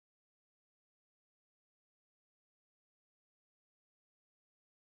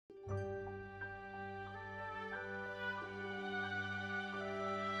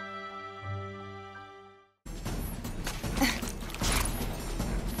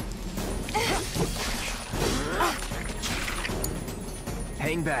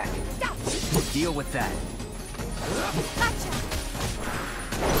Hang back. Stop. Deal with that. Gotcha.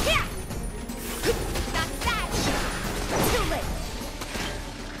 Here. That's that. Too late.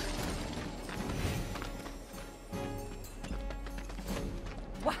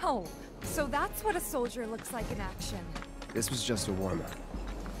 Wow. So that's what a soldier looks like in action. This was just a warm-up.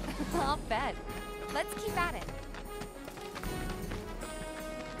 I'll bet. Let's keep at it.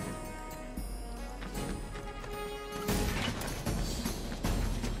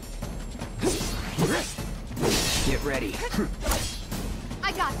 Get ready.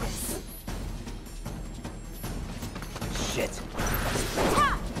 I got this. Shit.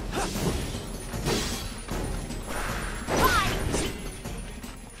 Ha! Bye!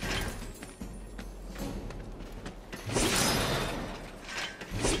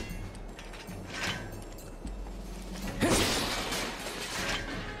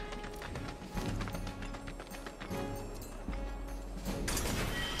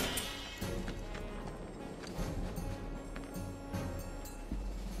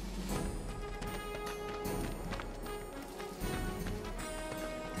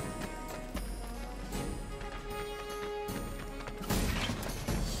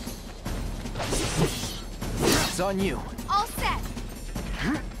 It's on you. All set.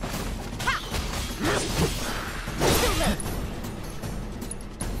 Ha! Too late.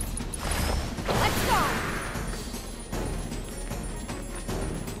 Let's go.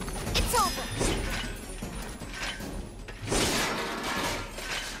 It's over.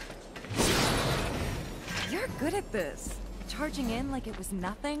 You're good at this. Charging in like it was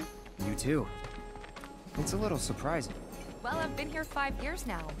nothing. You too. It's a little surprising. Well, I've been here 5 years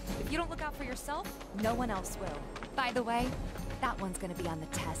now. If you don't look out for yourself, no one else will. By the way, that one's gonna be on the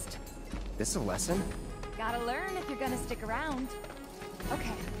test. This a lesson? Gotta learn if you're gonna stick around.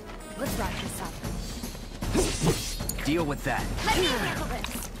 Okay, let's wrap this up. Deal with that. Let me handle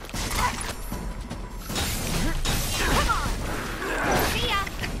this. Come on! See ya!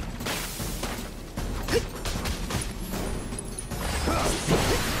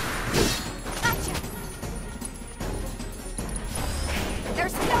 Gotcha!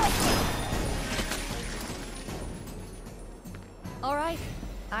 There's no escape! All right,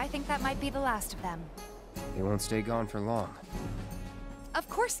 I think that might be the last of them. They won't stay gone for long. Of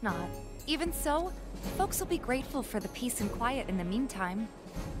course not. Even so, folks will be grateful for the peace and quiet in the meantime.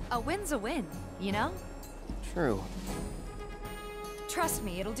 A win's a win, you know? True. Trust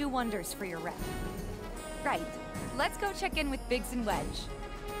me, it'll do wonders for your rep. Right, let's go check in with Biggs and Wedge.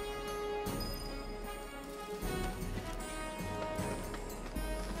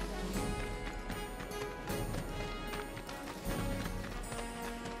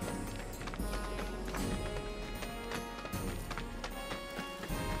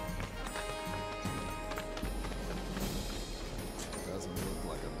 Doesn't look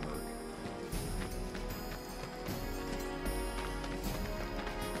like a perk.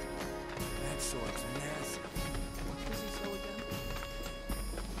 That sword's massive. What does he sell again?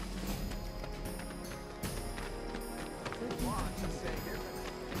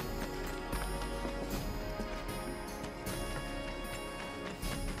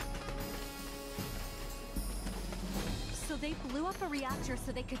 So they blew up a reactor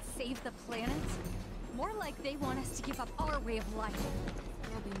so they could save the planet? More like they want us to give up our way of life.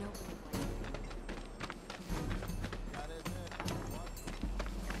 There'll be no way of life.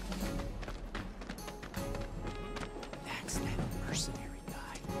 Max, that mercenary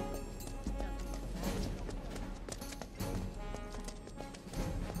guy.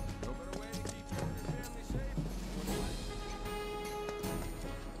 No better way to keep your family safe.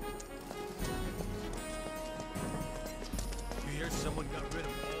 You hear someone got rid of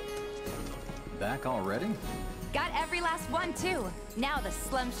all? Back already? Got every last one, too. Now the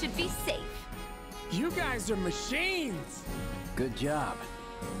slum should be safe. You guys are machines! Good job.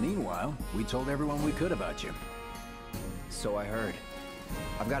 Meanwhile, we told everyone we could about you. So I heard.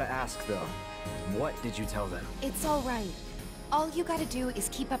 I've got to ask, though. What did you tell them? It's all right. All you gotta do is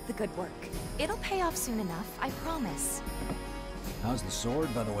keep up the good work. It'll pay off soon enough, I promise. How's the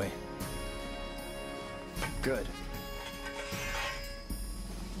sword, by the way? Good.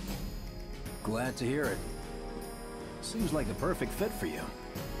 Glad to hear it. Seems like the perfect fit for you.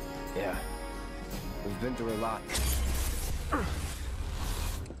 Yeah. We've been through a lot.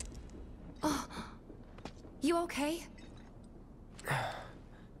 You okay?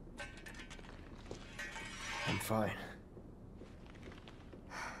 I'm fine.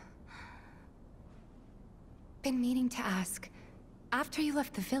 Been meaning to ask. After you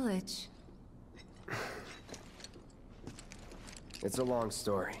left the village... It's a long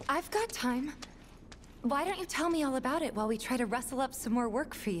story. I've got time. Why don't you tell me all about it while we try to rustle up some more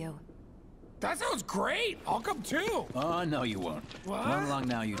work for you? That sounds great. I'll come too. Oh, no, you won't. What? Run along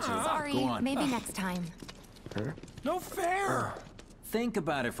now, you two. Sorry, Go on. maybe next time. No fair. Think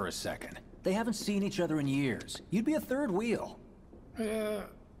about it for a second. They haven't seen each other in years. You'd be a third wheel.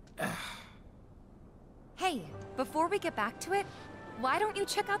 Hey, before we get back to it, why don't you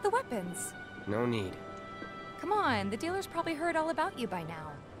check out the weapons? No need. Come on, the dealer's probably heard all about you by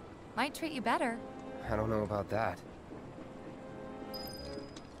now. Might treat you better. I don't know about that.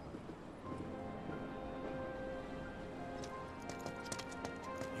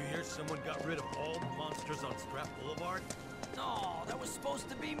 You hear someone got rid of all the monsters on Scrap Boulevard? No, that was supposed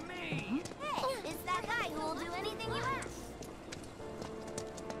to be me. Hey, it's that guy who will do anything you ask.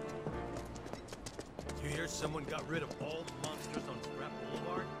 You hear someone got rid of all the monsters on Scrap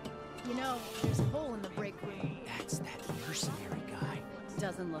Boulevard? You know, there's a hole in the break room. That's that mercenary guy.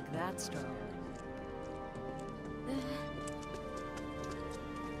 Doesn't look that strong.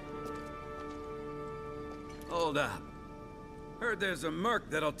 Hold up. Heard there's a merc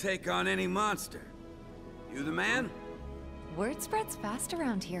that'll take on any monster. You the man? Word spreads fast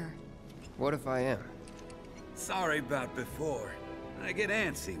around here. What if I am? Sorry about before. I get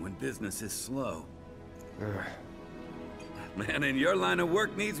antsy when business is slow. Man in your line of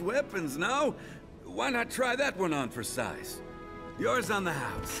work needs weapons, no? Why not try that one on for size? Yours on the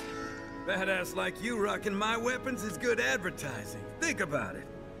house. Badass like you rocking my weapons is good advertising. Think about it.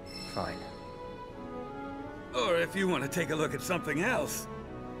 Fine. Or if you want to take a look at something else.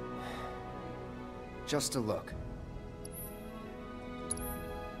 Just a look.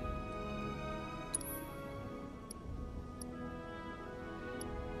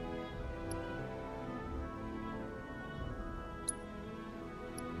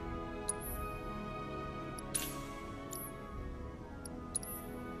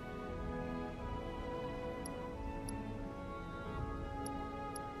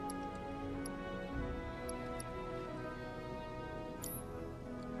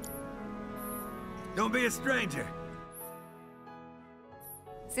 Don't be a stranger.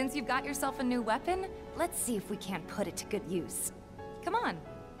 Since you've got yourself a new weapon, let's see if we can't put it to good use. Come on,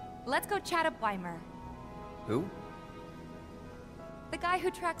 let's go chat up Weimer. Who? The guy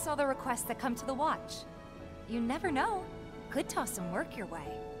who tracks all the requests that come to the watch. You never know. Could toss some work your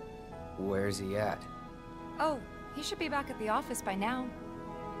way. Where's he at? Oh, he should be back at the office by now.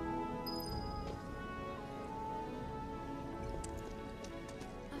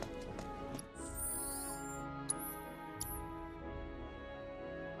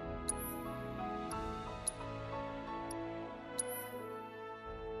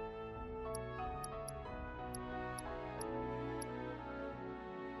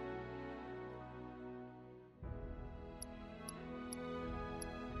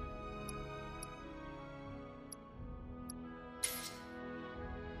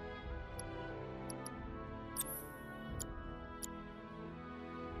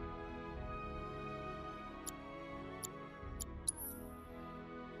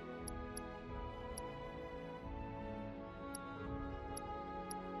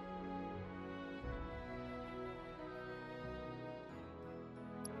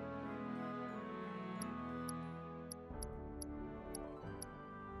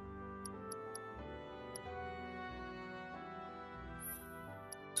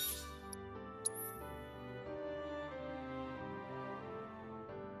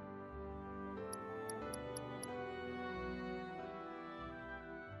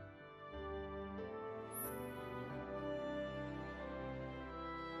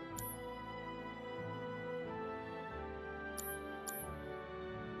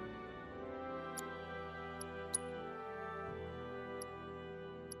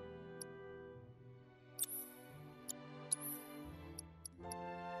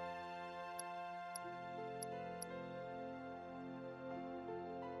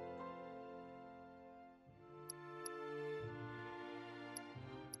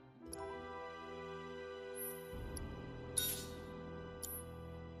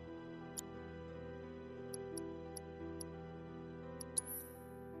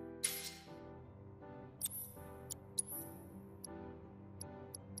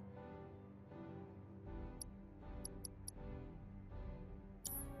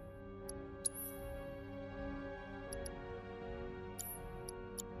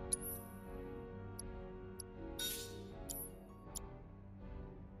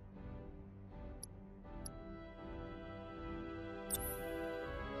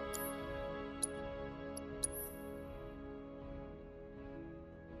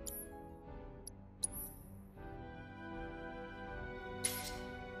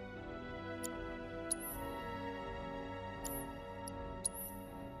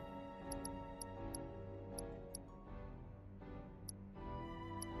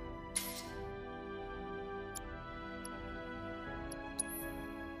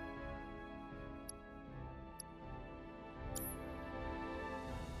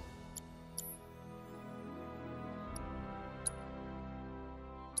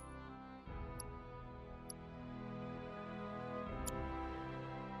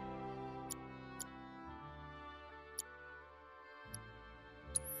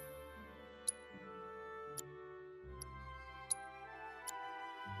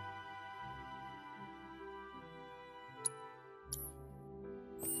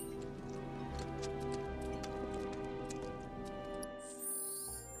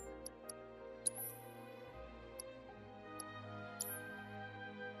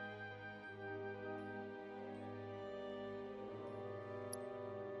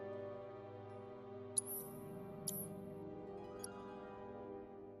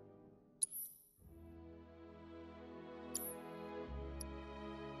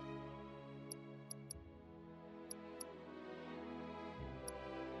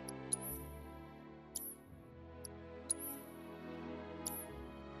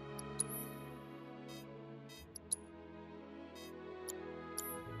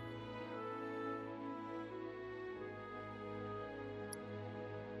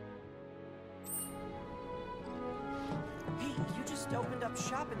 just opened up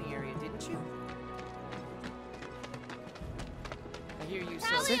shop in the area, didn't you? I hear you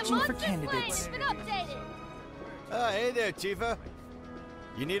sell... Searching for candidates. Been updated. Hey there, Tifa.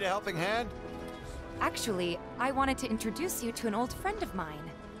 You need a helping hand? Actually, I wanted to introduce you to an old friend of mine.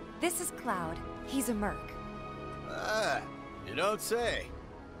 This is Cloud. He's a merc. Ah, you don't say.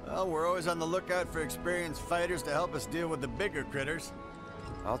 Well, we're always on the lookout for experienced fighters to help us deal with the bigger critters.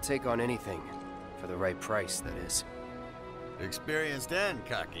 I'll take on anything. For the right price, that is. Experienced and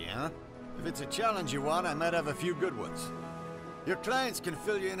cocky, huh? If it's a challenge you want, I might have a few good ones. Your clients can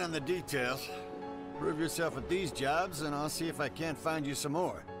fill you in on the details. Prove yourself with these jobs, and I'll see if I can't find you some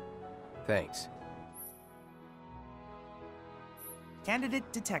more. Thanks.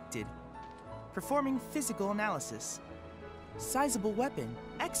 Candidate detected. Performing physical analysis. Sizable weapon,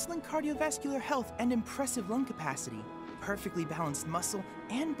 excellent cardiovascular health and impressive lung capacity, perfectly balanced muscle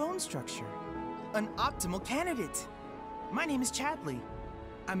and bone structure. An optimal candidate! My name is Chadley.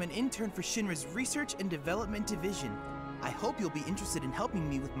 I'm an intern for Shinra's Research and Development Division. I hope you'll be interested in helping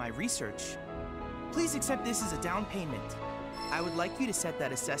me with my research. Please accept this as a down payment. I would like you to set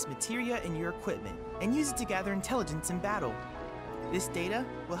that assessed materia in your equipment and use it to gather intelligence in battle. This data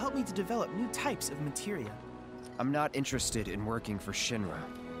will help me to develop new types of materia. I'm not interested in working for Shinra.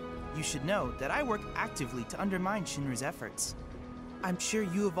 You should know that I work actively to undermine Shinra's efforts. I'm sure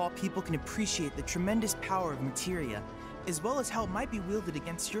you of all people can appreciate the tremendous power of materia, as well as how it might be wielded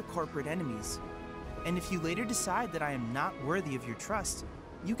against your corporate enemies. And if you later decide that I am not worthy of your trust,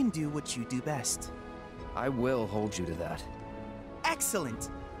 you can do what you do best. I will hold you to that.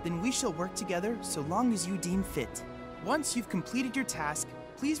 Excellent! Then we shall work together so long as you deem fit. Once you've completed your task,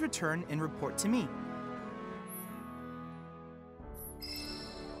 please return and report to me.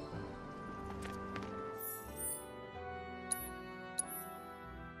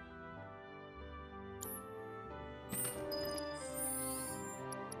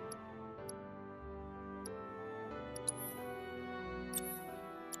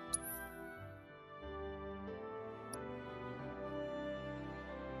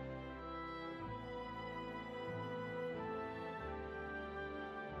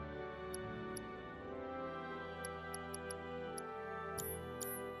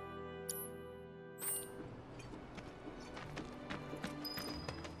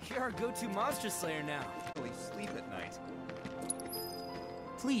 You're our go-to monster slayer now. Really sleep at night.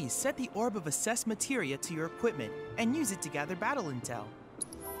 Please set the orb of assessed materia to your equipment and use it to gather battle intel.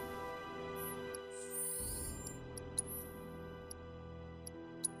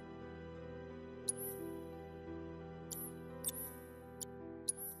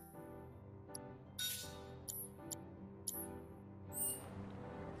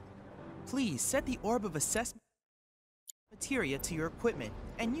 Please set the orb of assessed materia to your equipment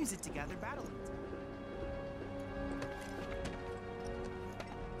and use it to gather battle intel.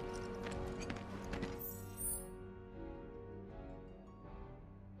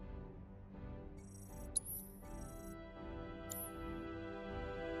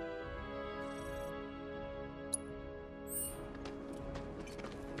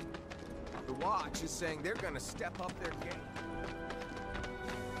 The Watch is saying they're gonna step up their game.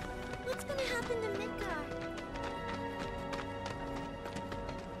 What's gonna happen to Mika?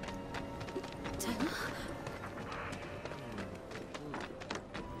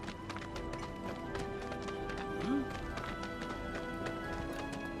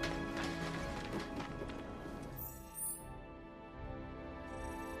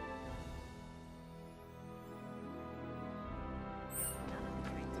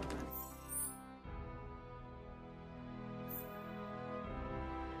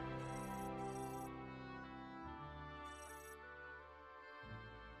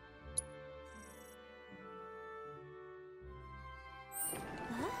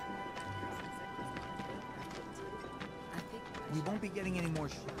 We won't be getting any more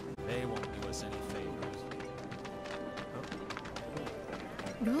They won't do us any favors.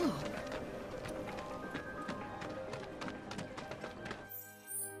 No.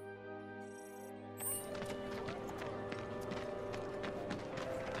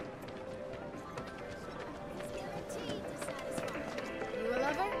 You a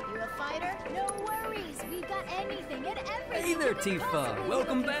lover? You a fighter? No worries. We've got anything and everything. Hey there, you could Tifa. possibly be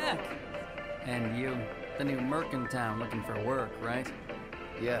Welcome looking back. for. And you, the new merc in town looking for work, right?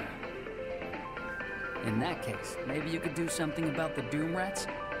 Yeah. In that case, maybe you could do something about the Doom Rats?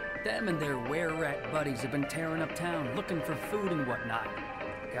 Them and their were-rat buddies have been tearing up town, looking for food and whatnot.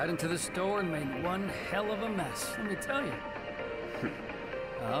 Got into the store and made one hell of a mess, let me tell you.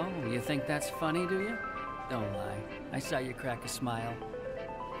 Oh, you think that's funny, do you? Don't lie. I saw you crack a smile.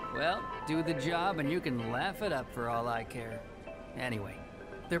 Well, do the job and you can laugh it up for all I care. Anyway,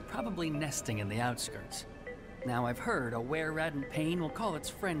 they're probably nesting in the outskirts. Now I've heard a were-rat in pain will call its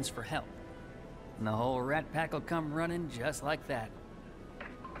friends for help. And the whole rat pack will come running just like that.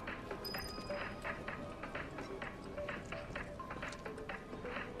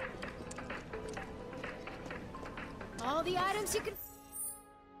 All the items you can...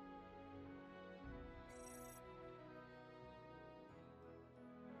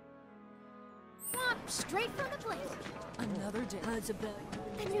 Straight from the plate. Another day.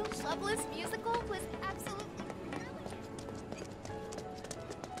 The new Loveless musical was absolutely brilliant.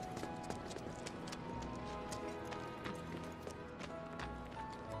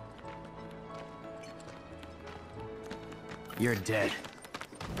 You're dead.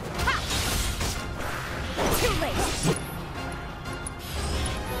 Too late.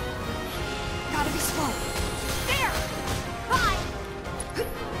 Gotta be slow. There. Bye.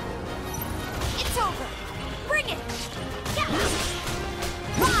 It's over. Bring it. Yeah.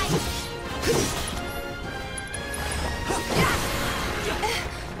 Bye.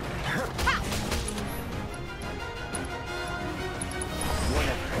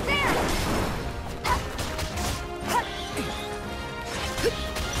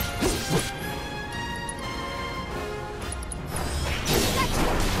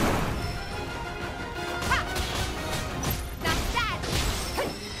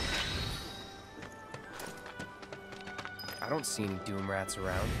 I don't see any Doom Rats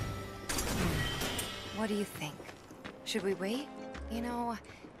around. What do you think? Should we wait? You know,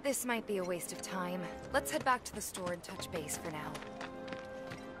 this might be a waste of time. Let's head back to the store and touch base for now.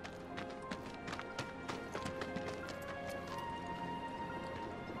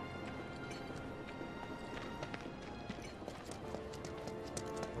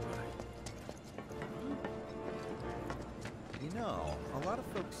 You know, a lot of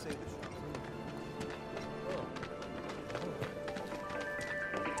folks say the shop.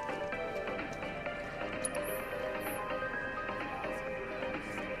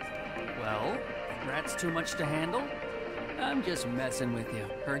 Well, rats too much to handle? I'm just messing with you.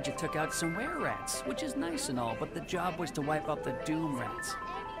 Heard you took out some were-rats, which is nice and all, but the job was to wipe out the Doom Rats.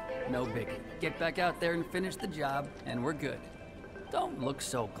 No biggie. Get back out there and finish the job, and we're good. Don't look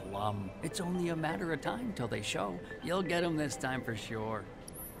so glum. It's only a matter of time till they show. You'll get them this time for sure.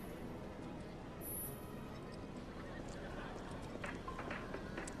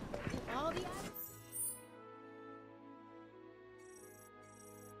 All the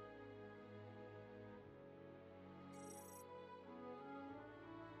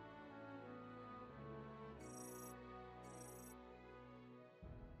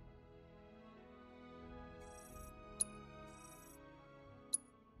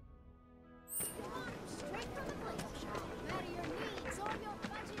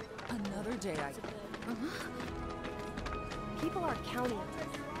Another day I... People are counting.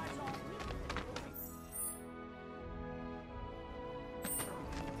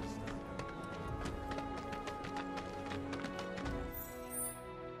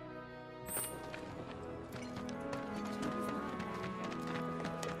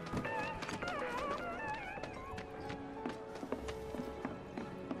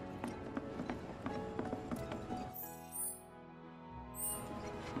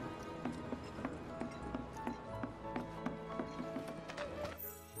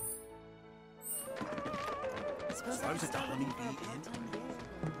 I was at the Honeybee Inn.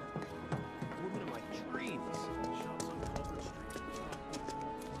 Woman of my dreams.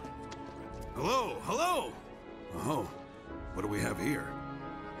 Hello, hello! Oh, what do we have here?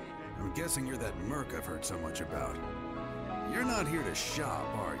 I'm guessing you're that merc I've heard so much about. You're not here to shop,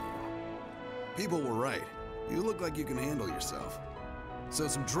 are you? People were right. You look like you can handle yourself. So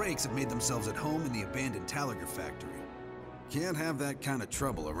some drakes have made themselves at home in the abandoned Talager factory. Can't have that kind of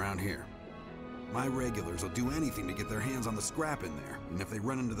trouble around here. My regulars will do anything to get their hands on the scrap in there, and if they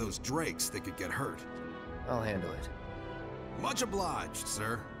run into those drakes, they could get hurt. I'll handle it. Much obliged,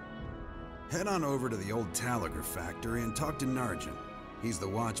 sir. Head on over to the old Talager factory and talk to Narjan. He's the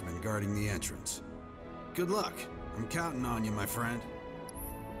watchman guarding the entrance. Good luck. I'm counting on you, my friend.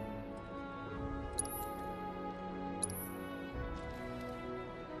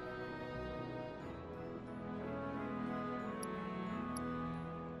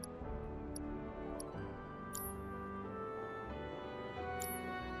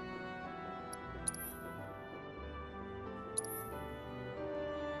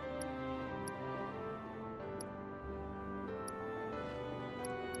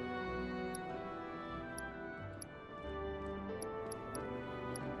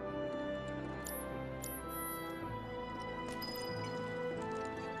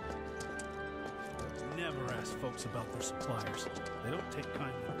 never ask folks about their suppliers. They don't take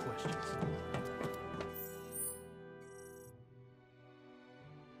kindly to questions.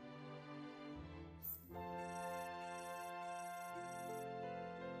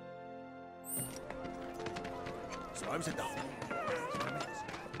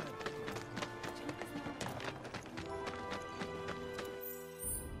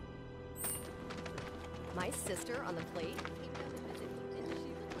 My sister on the plate?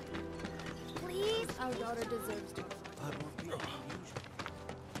 Please, our daughter deserves to.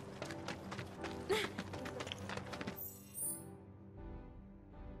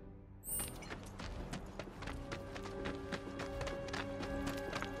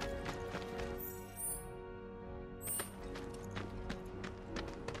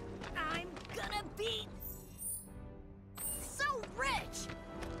 I'm gonna be so rich!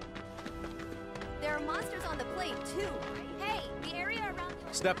 There are monsters on the plate, too. Hey, the area around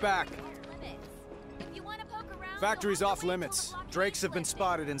your Step back. limits. If you want to poke around, Factory's off limits. Drakes have been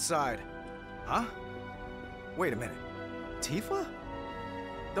spotted inside. Huh? Wait a minute. Tifa?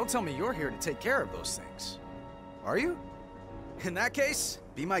 Don't tell me you're here to take care of those things. Are you? In that case,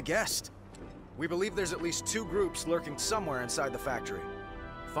 be my guest. We believe there's at least 2 groups lurking somewhere inside the factory.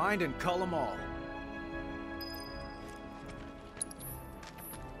 Find and cull them all.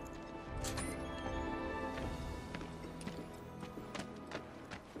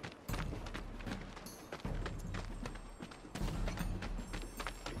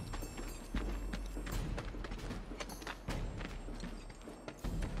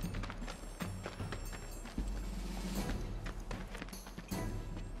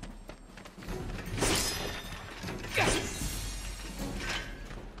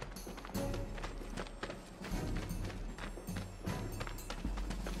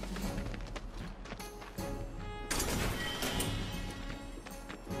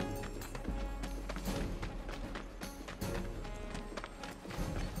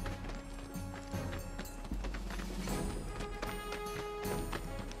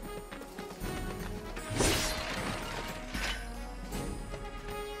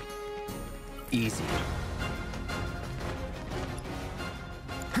 Easy.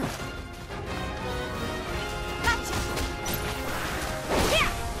 Gotcha! Yeah!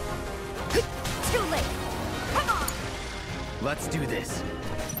 Too late! Come on! Let's do this.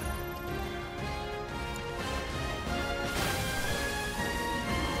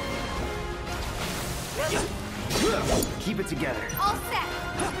 Keep it together. All set!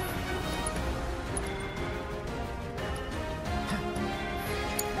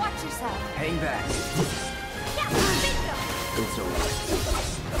 Watch yourself! Hang back. Yeah, bingo! It's over.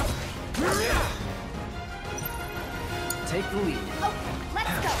 Take the lead. Okay,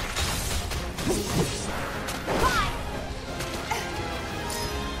 let's go! Bye!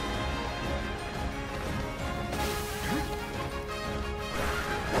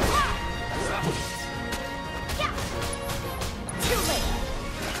 Yeah! Too late!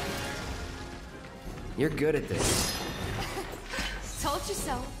 You're good at this. Told you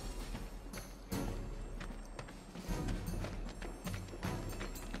so.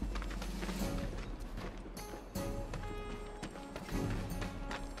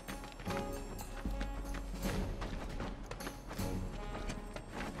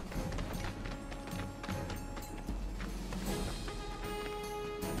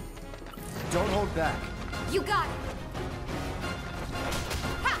 Don't hold back. You got it!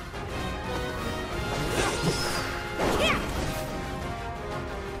 Ha! Here!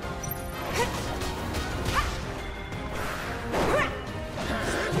 Ha!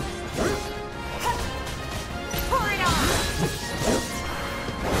 Pour it on!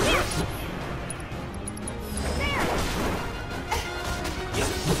 Here! There!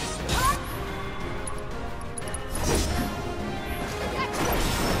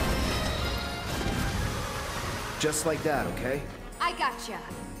 Just like that, okay? I gotcha.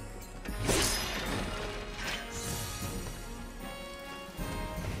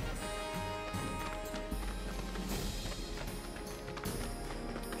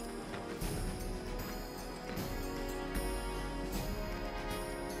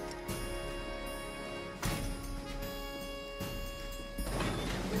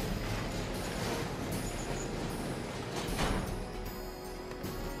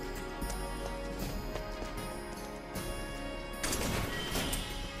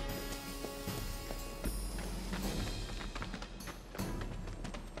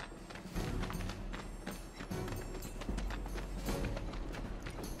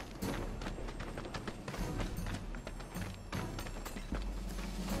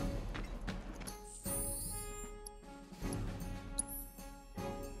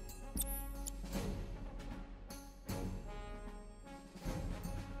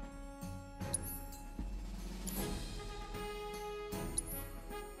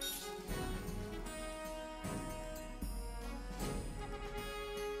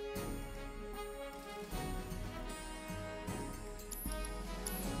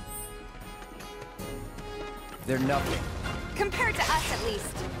 They're nothing. Compared to us, at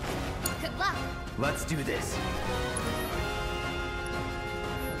least. Good luck. Let's do this.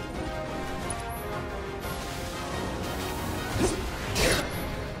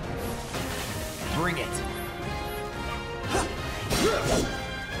 Bring it.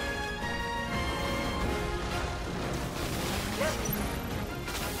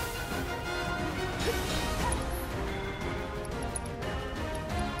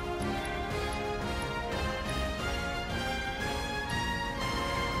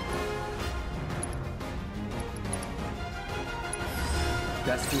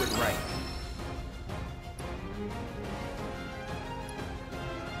 Let's do it right.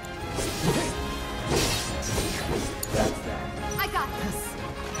 That's that. I got this.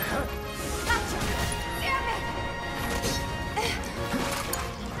 Gotcha. Damn it.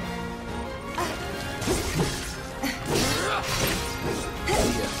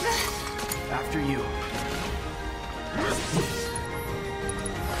 Yeah. After you.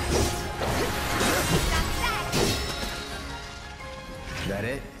 That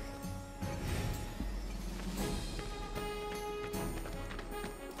it?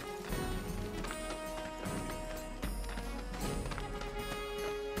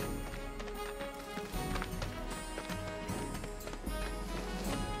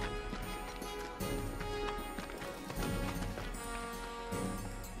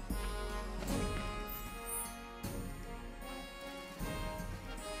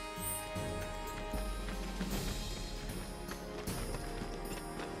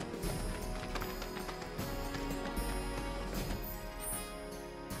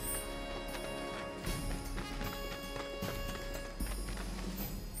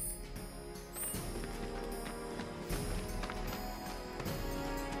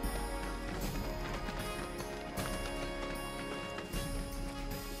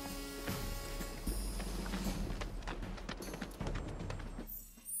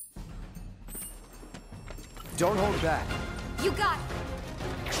 Don't hold back. You got it.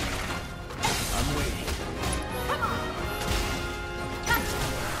 I'm waiting. Come on. Gotcha.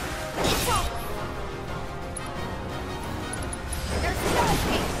 It's over. There's no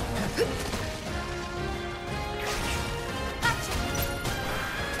escape. Gotcha.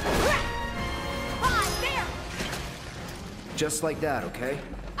 Ah, there. Just like that, okay?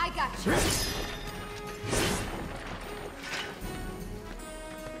 I got you.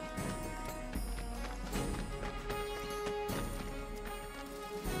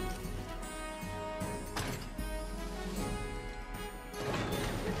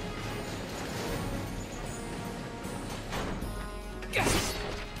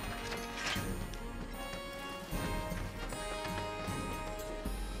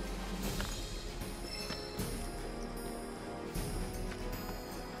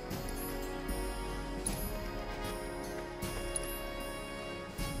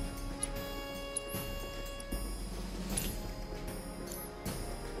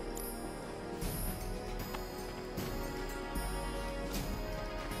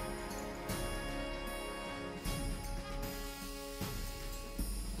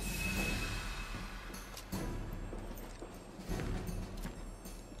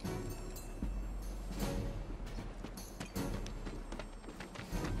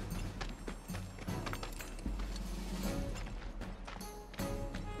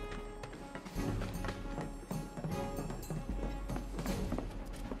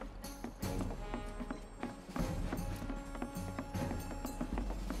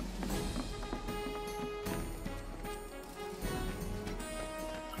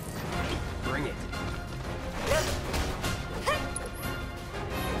 Bring it.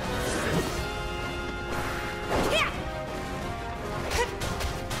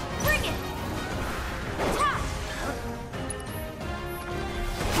 Bring it. Ta.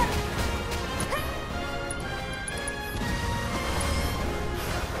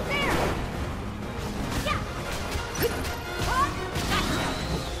 There. Yeah. Gotcha.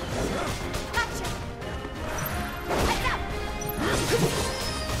 Gotcha. Heads up.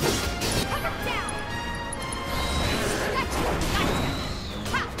 Put him down. Gotcha.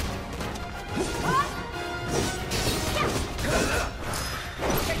 Gotcha. Ha. Yeah.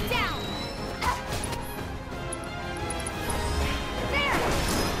 You're down. There.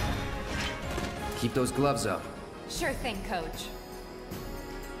 Keep those gloves up. Sure thing, Coach.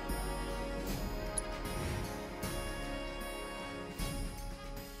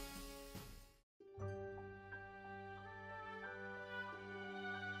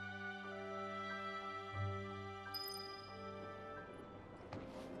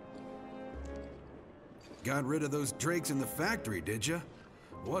 Got rid of those drakes in the factory, did ya?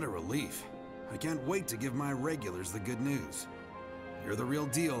 What a relief. I can't wait to give my regulars the good news. You're the real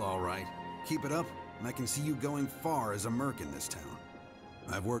deal, all right. Keep it up, and I can see you going far as a merc in this town.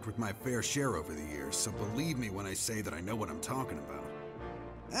 I've worked with my fair share over the years, so believe me when I say that I know what I'm talking about.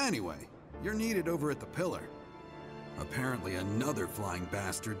 Anyway, you're needed over at the Pillar. Apparently another flying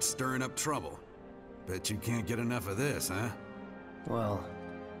bastard stirring up trouble. Bet you can't get enough of this, huh? Well...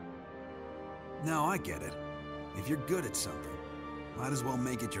 No, I get it. If you're good at something, might as well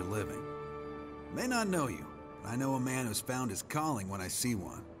make it your living. May not know you, but I know a man who's found his calling when I see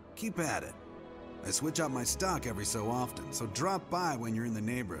one. Keep at it. I switch out my stock every so often, so drop by when you're in the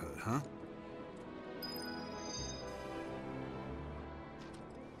neighborhood, huh?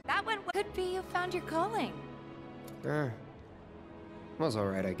 That one could be you found your calling. Was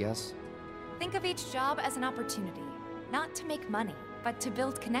alright, I guess. Think of each job as an opportunity, not to make money, but to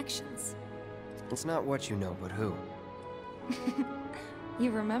build connections. It's not what you know, but who.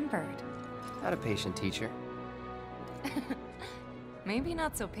 You remembered. Not a patient teacher. Maybe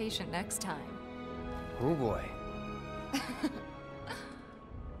not so patient next time. Oh boy.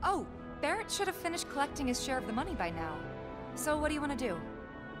 Oh, Barrett should have finished collecting his share of the money by now. So what do you want to do?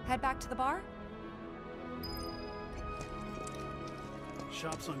 Head back to the bar?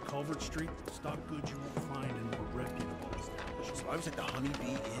 Shops on Culvert Street stock goods you won't find in more reputable establishments. So I was at the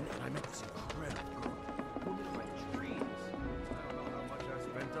Honeybee Inn and I met this incredible girl. Woman in my dreams. I don't know how much I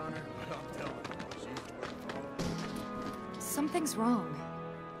spent on her, but I'm telling you, she's worth it. Something's wrong.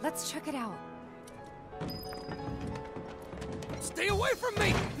 Let's check it out. Stay away from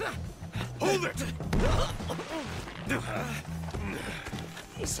me! Hold it!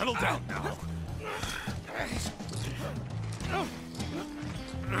 Settle down now.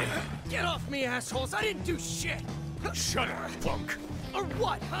 Get off me, assholes! I didn't do shit! Shut up, punk! Or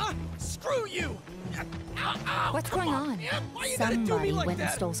what, huh? Screw you! Ow, ow, What's going on? Man, why you gotta do me Somebody like went and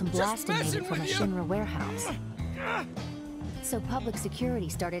that? stole some Just blasting messing data from a with you. Shinra warehouse. So public security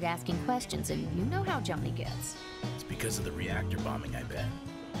started asking questions, and you know how Johnny gets. It's because of the reactor bombing, I bet.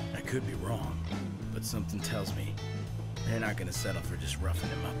 I could be wrong, but something tells me they're not gonna settle for just roughing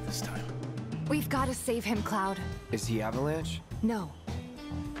him up this time. We've got to save him, Cloud. Is he Avalanche? No.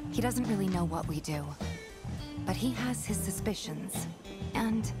 He doesn't really know what we do. But he has his suspicions.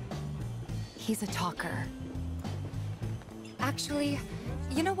 And he's a talker. Actually,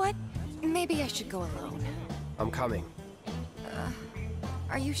 you know what? Maybe I should go alone. I'm coming.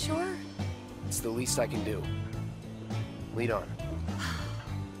 Are you sure? It's the least I can do. Lead on.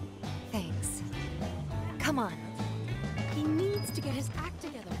 Thanks. Come on. He needs to get his act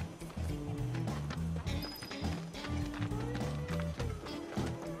together.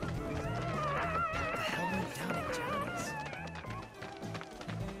 The hell went down at Johnny's?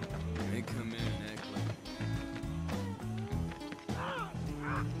 They come in and act like...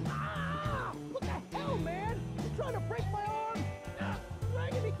 What the hell, man? You trying to break my arm?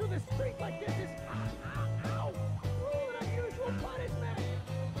 Dragging me through the street like this is... Ow! Cruel and unusual punishment!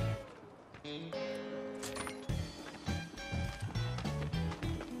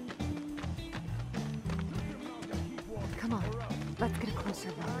 Come on. Let's get a closer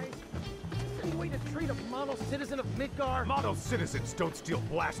look. Any way to treat a model citizen of Midgar? Model citizens don't steal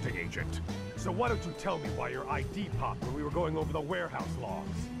blasting, Agent. So why don't you tell me why your ID popped when we were going over the warehouse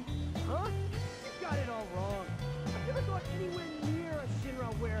logs? Huh? You got it all wrong. I've never gone anywhere near a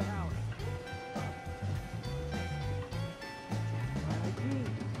Shinra warehouse. ID.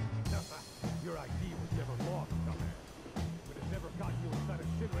 Your ID was never lost, dumbass. It would have never gotten you inside a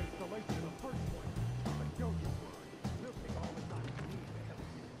Shinra installation in the first place. But don't you worry. We'll take all the time we need to help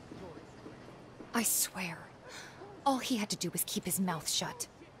you get the story straight. I swear. All he had to do was keep his mouth shut.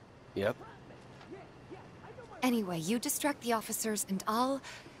 Yep. Anyway, you distract the officers and I'll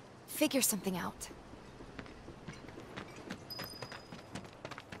figure something out.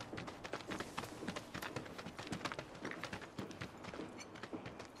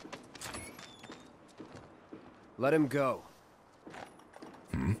 Let him go.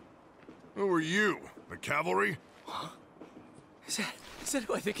 Who are you? The cavalry? Huh? Is that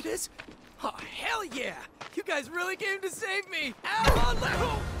who I think it is? Oh, hell yeah! You guys really came to save me! Ow, on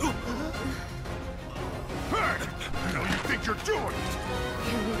level! Hey! How do you think you're doing?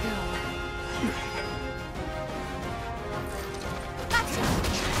 Here we go.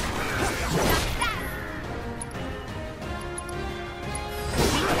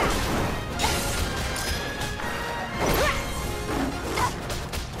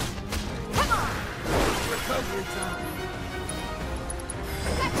 Recovery time.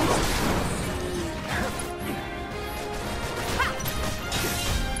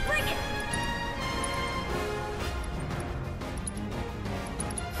 Bring it!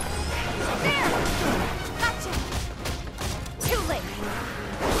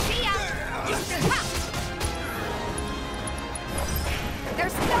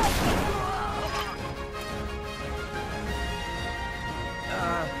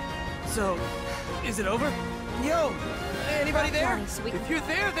 So, is it over? Yo, anybody there? Johnny, so we can- If you're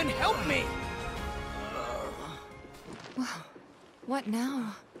there, then help me! What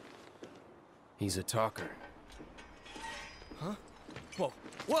now? He's a talker. Huh? Whoa,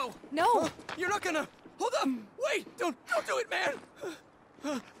 whoa! No! You're not gonna... Hold up! Wait! Don't do it,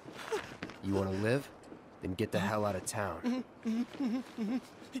 man! You want to live? Then get the hell out of town.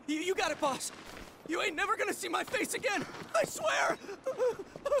 You got it, boss! You ain't never gonna see my face again! I swear!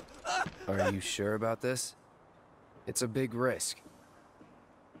 Are you sure about this? It's a big risk.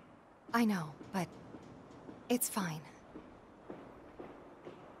 I know, but it's fine.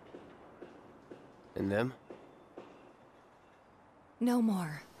 And them? No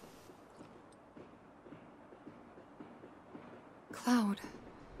more. Cloud,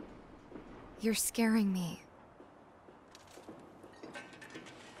 you're scaring me.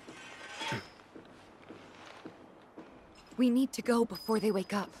 We need to go before they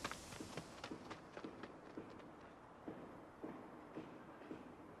wake up.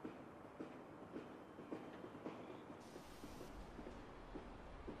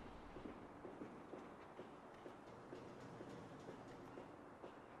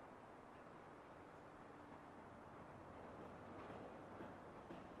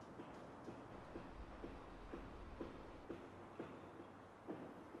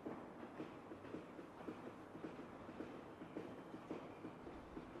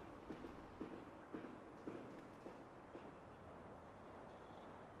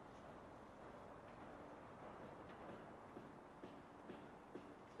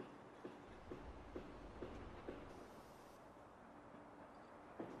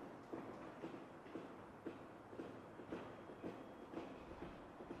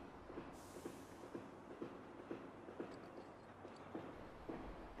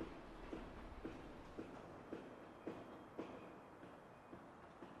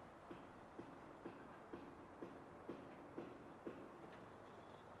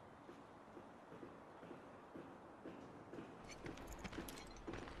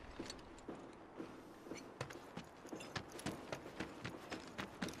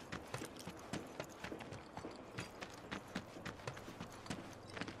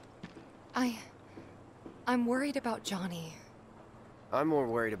 I'm worried about Johnny. I'm more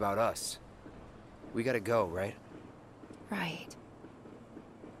worried about us. We gotta go, right? Right.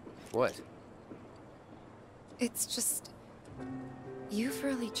 What? It's just... you've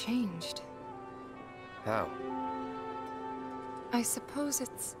really changed. How? I suppose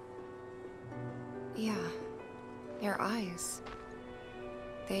it's... yeah, your eyes.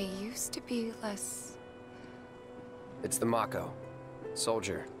 They used to be less... It's the Mako.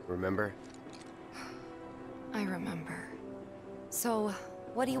 Soldier, remember? I remember. So,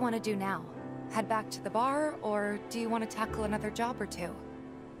 what do you want to do now? Head back to the bar, or do you want to tackle another job or two?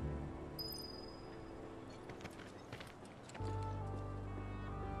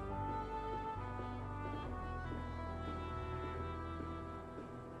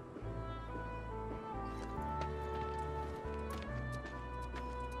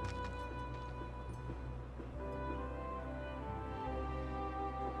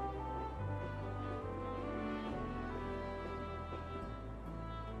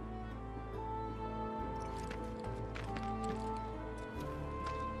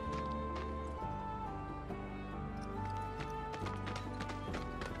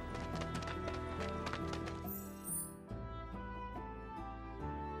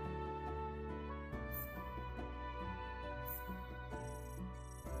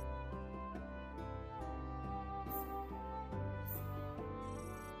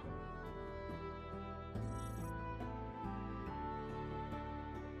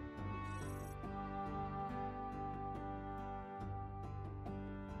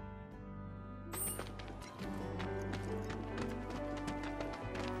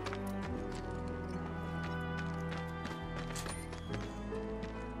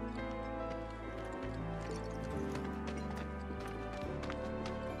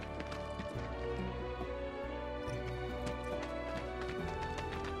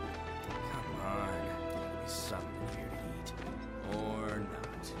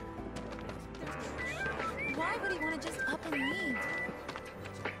 Why would he want to just up and leave?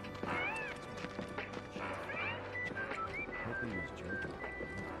 Hoping he was joking.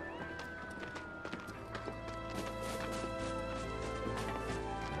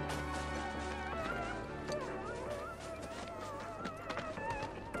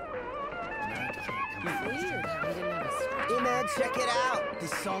 Weird how we didn't have a stretch. Hey man, check it out.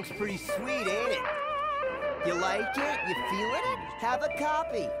 This song's pretty sweet, ain't it? You like it? You feeling it? Have a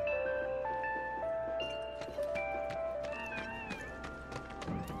copy.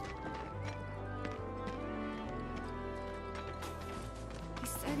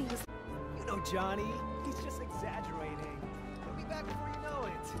 Johnny. He's just exaggerating. He'll be back before you know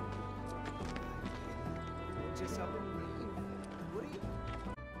it. We'll just help him leave. What do you...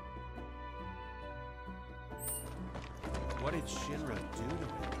 What did Shinra do to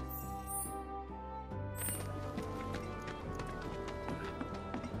him?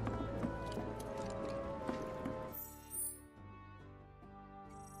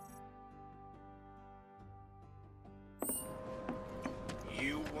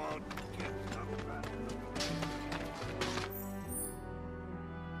 You won't get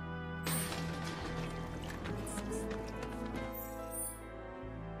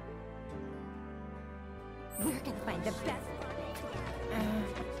We're gonna find the best.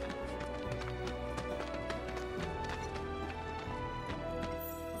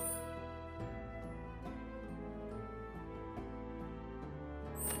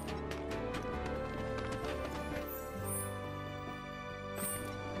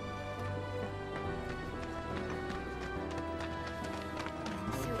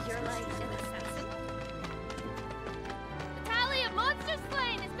 So you're like an assassin? Battalion monster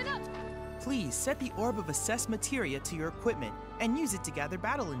slain has been up. Please set the Orb of Assess Materia to your equipment and use it to gather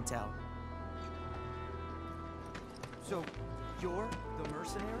battle intel. So, you're the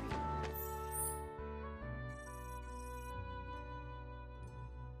mercenary?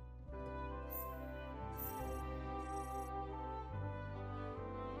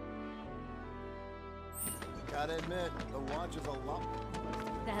 Gotta admit, the watch is a lot.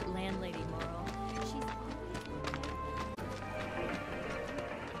 That landlady, Moral. She's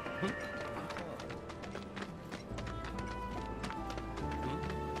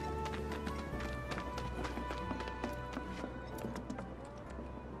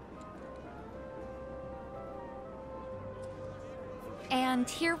And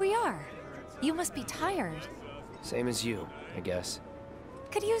here we are. You must be tired. Same as you, I guess.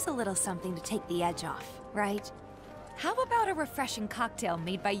 Could use a little something to take the edge off, right? How about a refreshing cocktail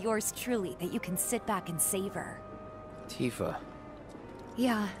made by yours truly that you can sit back and savor? Tifa.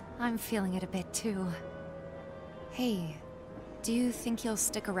 Yeah, I'm feeling it a bit too. Hey, do you think you'll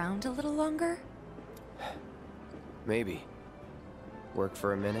stick around a little longer? Maybe. Work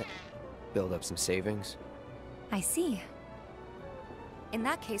for a minute, build up some savings. I see. In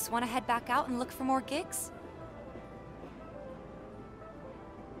that case, want to head back out and look for more gigs?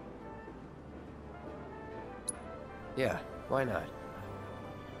 Yeah, why not?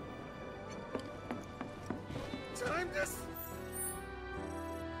 Time to...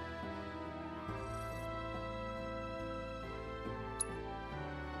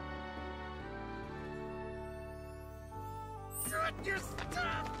 Shut your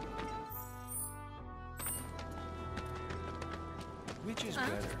stuff! Which is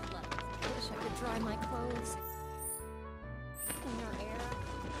better? Wish I could dry my clothes. In your air.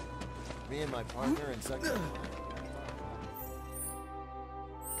 Me and my partner in second.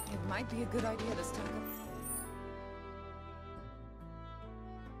 It might be a good idea to stock up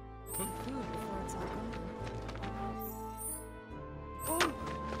food before it's all gone.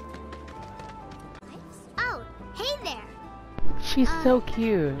 Oh, hey there. She's so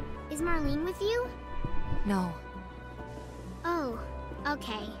cute. Is Marlene with you? No. Oh,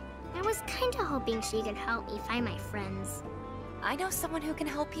 okay. I was kinda hoping she could help me find my friends. I know someone who can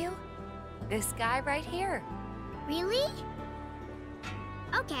help you. This guy right here. Really?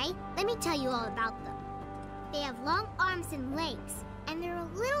 Okay, let me tell you all about them. They have long arms and legs, and they're a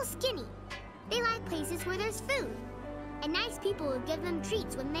little skinny. They like places where there's food, and nice people will give them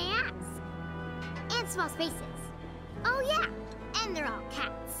treats when they ask. And small spaces. Oh yeah, and they're all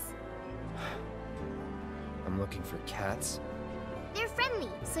cats. I'm looking for cats. They're friendly,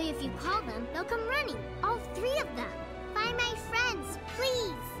 so if you call them, they'll come running. All 3 of them. Find my friends,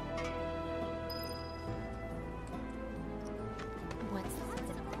 please. What's that?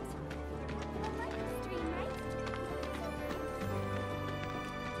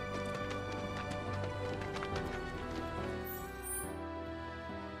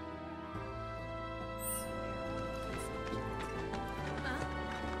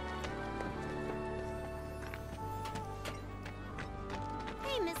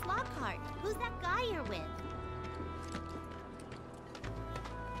 Hey, Miss Lockhart, who's that guy you're with?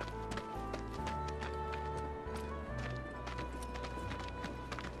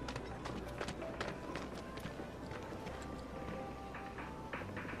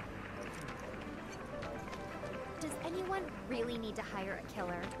 Does anyone really need to hire a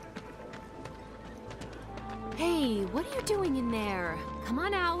killer? Hey, what are you doing in there? Come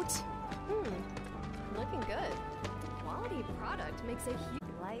on out. Looking good. Quality product makes a huge...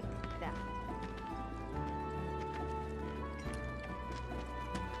 Like that.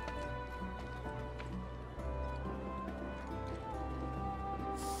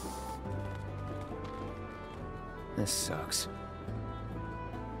 This sucks.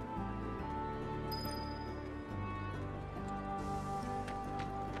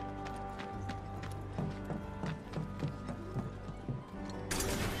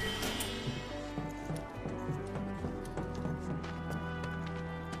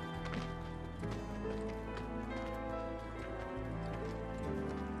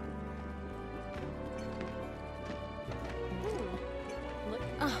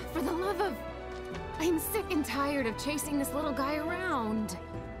 For the love of... I'm sick and tired of chasing this little guy around.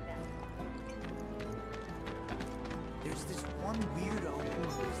 There's this one weirdo who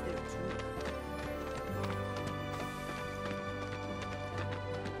lives there too.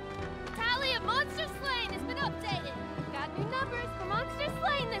 Tally of Monster Slain has been updated. Got new numbers for Monster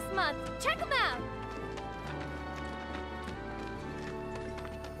Slain this month. Check them out.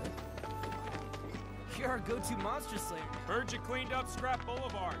 You're our go-to monster slayer. Heard you cleaned up Scrap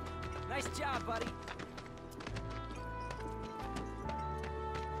Boulevard. Nice job, buddy.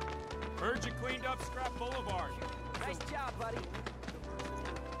 Heard you cleaned up Scrap Boulevard. Nice job, buddy.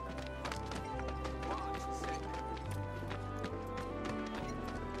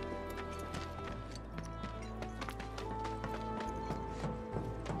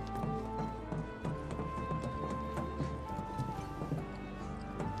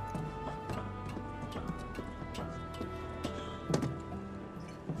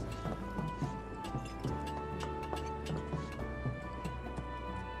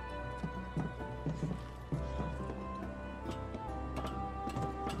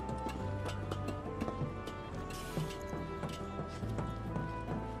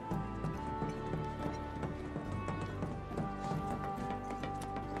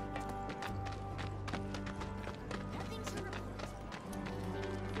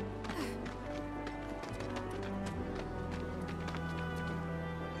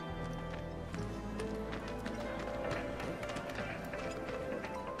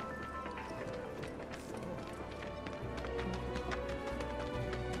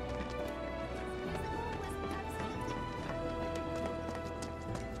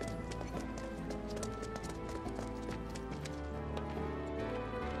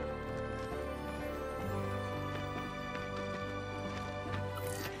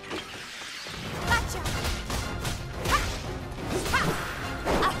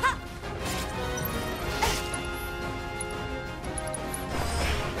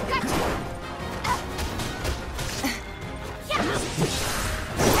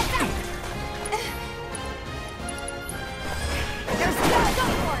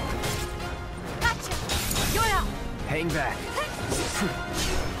 Hang back.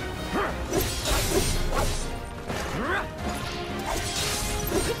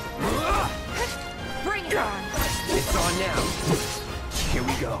 Bring it on. It's on now. Here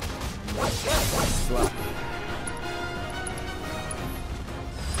we go. Slow.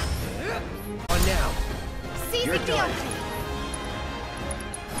 On now. Seize You're the done. opening.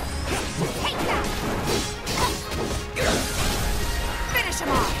 Take that. Finish him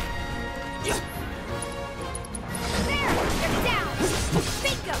off. There, they're down.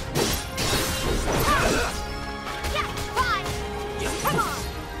 Bingo. Yeah, fine. Come on.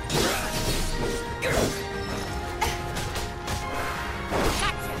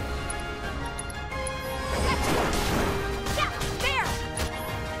 Gotcha. Yeah, there.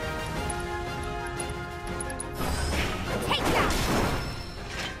 Take that.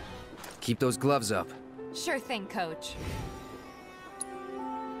 Keep those gloves up. Sure thing, Coach.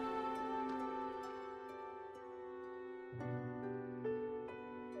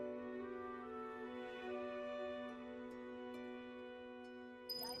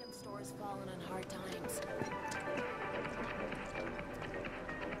 Store's fallen on hard times.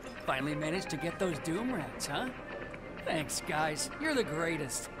 Finally managed to get those Doom Rats, huh? Thanks, guys. You're the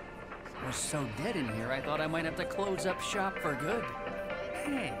greatest. I was so dead in here, I thought I might have to close up shop for good.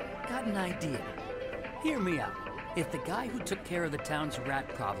 Hey, got an idea. Hear me out. If the guy who took care of the town's rat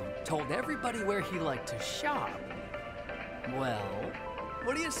problem told everybody where he liked to shop, well,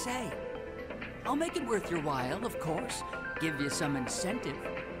 what do you say? I'll make it worth your while, of course. Give you some incentive.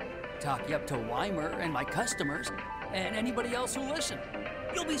 Talk you up to Weimer and my customers, and anybody else who listen.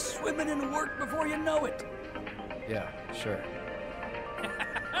 You'll be swimming in work before you know it. Yeah, sure.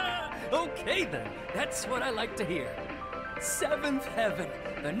 Okay then, that's what I like to hear. Seventh Heaven,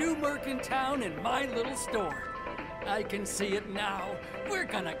 the new merc in town in my little store. I can see it now. We're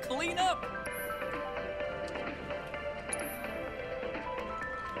gonna clean up.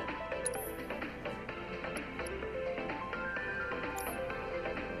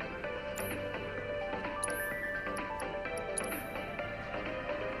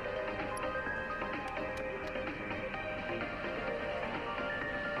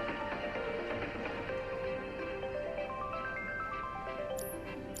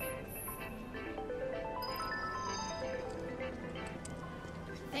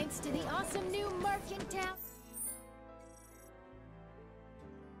 entrance to the awesome new Mercantown.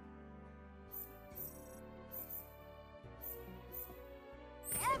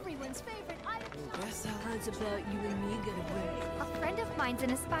 Everyone's favorite item. Guess how's about you and me get away? A friend of mine's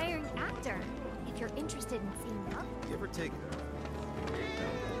an aspiring actor. If you're interested in seeing them. Give or take.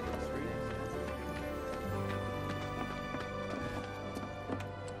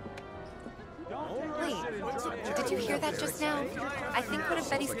 Wait, did you hear that just now? I think one of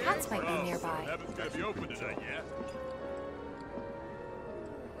Betty's cats might be nearby. Haven't gonna be open tonight yet.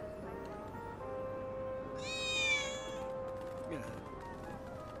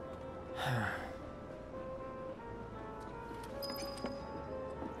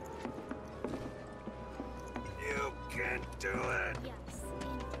 You can do it! Yes.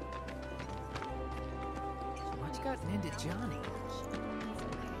 What's gotten into Johnny?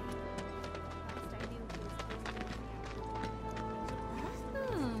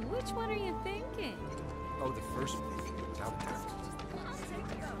 Which one are you thinking? Oh, the first one. It's out there.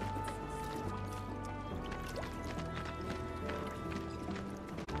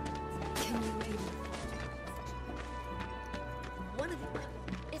 Can you read? One of you.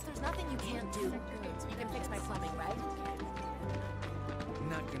 If there's nothing you can't do, you can fix my plumbing, right? I'm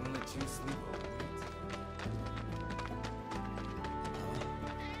not gonna let you sleep.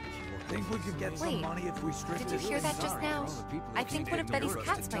 Think we could get some money if we stripped Did you hear that just now? I think one of Betty's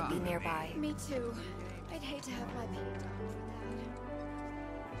cats might be nearby. Me too. I'd hate to have my pee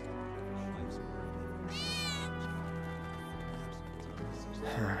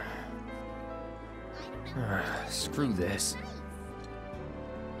Screw this.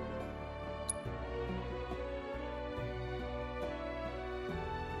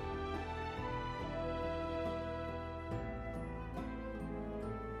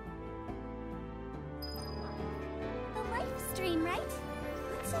 A live stream, right?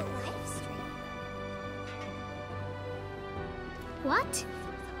 What's a live stream? What?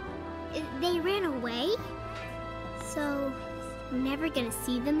 They ran away? So, never gonna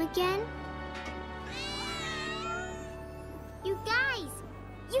see them again? You guys!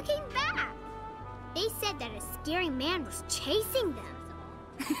 You came back! They said that a scary man was chasing them.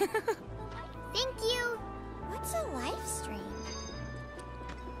 Thank you! What's a live stream?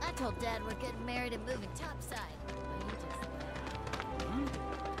 I told Dad we're getting married and moving topside. But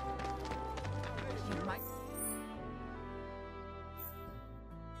he just... You might...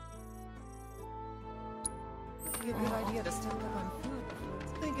 Be a good idea to stock up on food.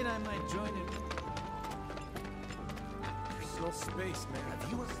 Thinking I might join it. Personal space, man.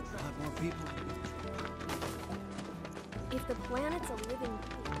 Have you ever tried more people? If the planet's a living...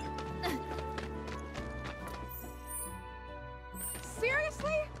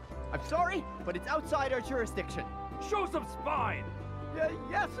 Seriously? I'm sorry, but it's outside our jurisdiction. Show some spine!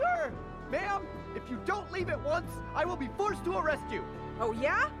 Yes, sir! Ma'am, if you don't leave at once, I will be forced to arrest you. Oh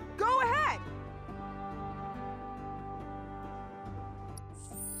yeah? Go ahead!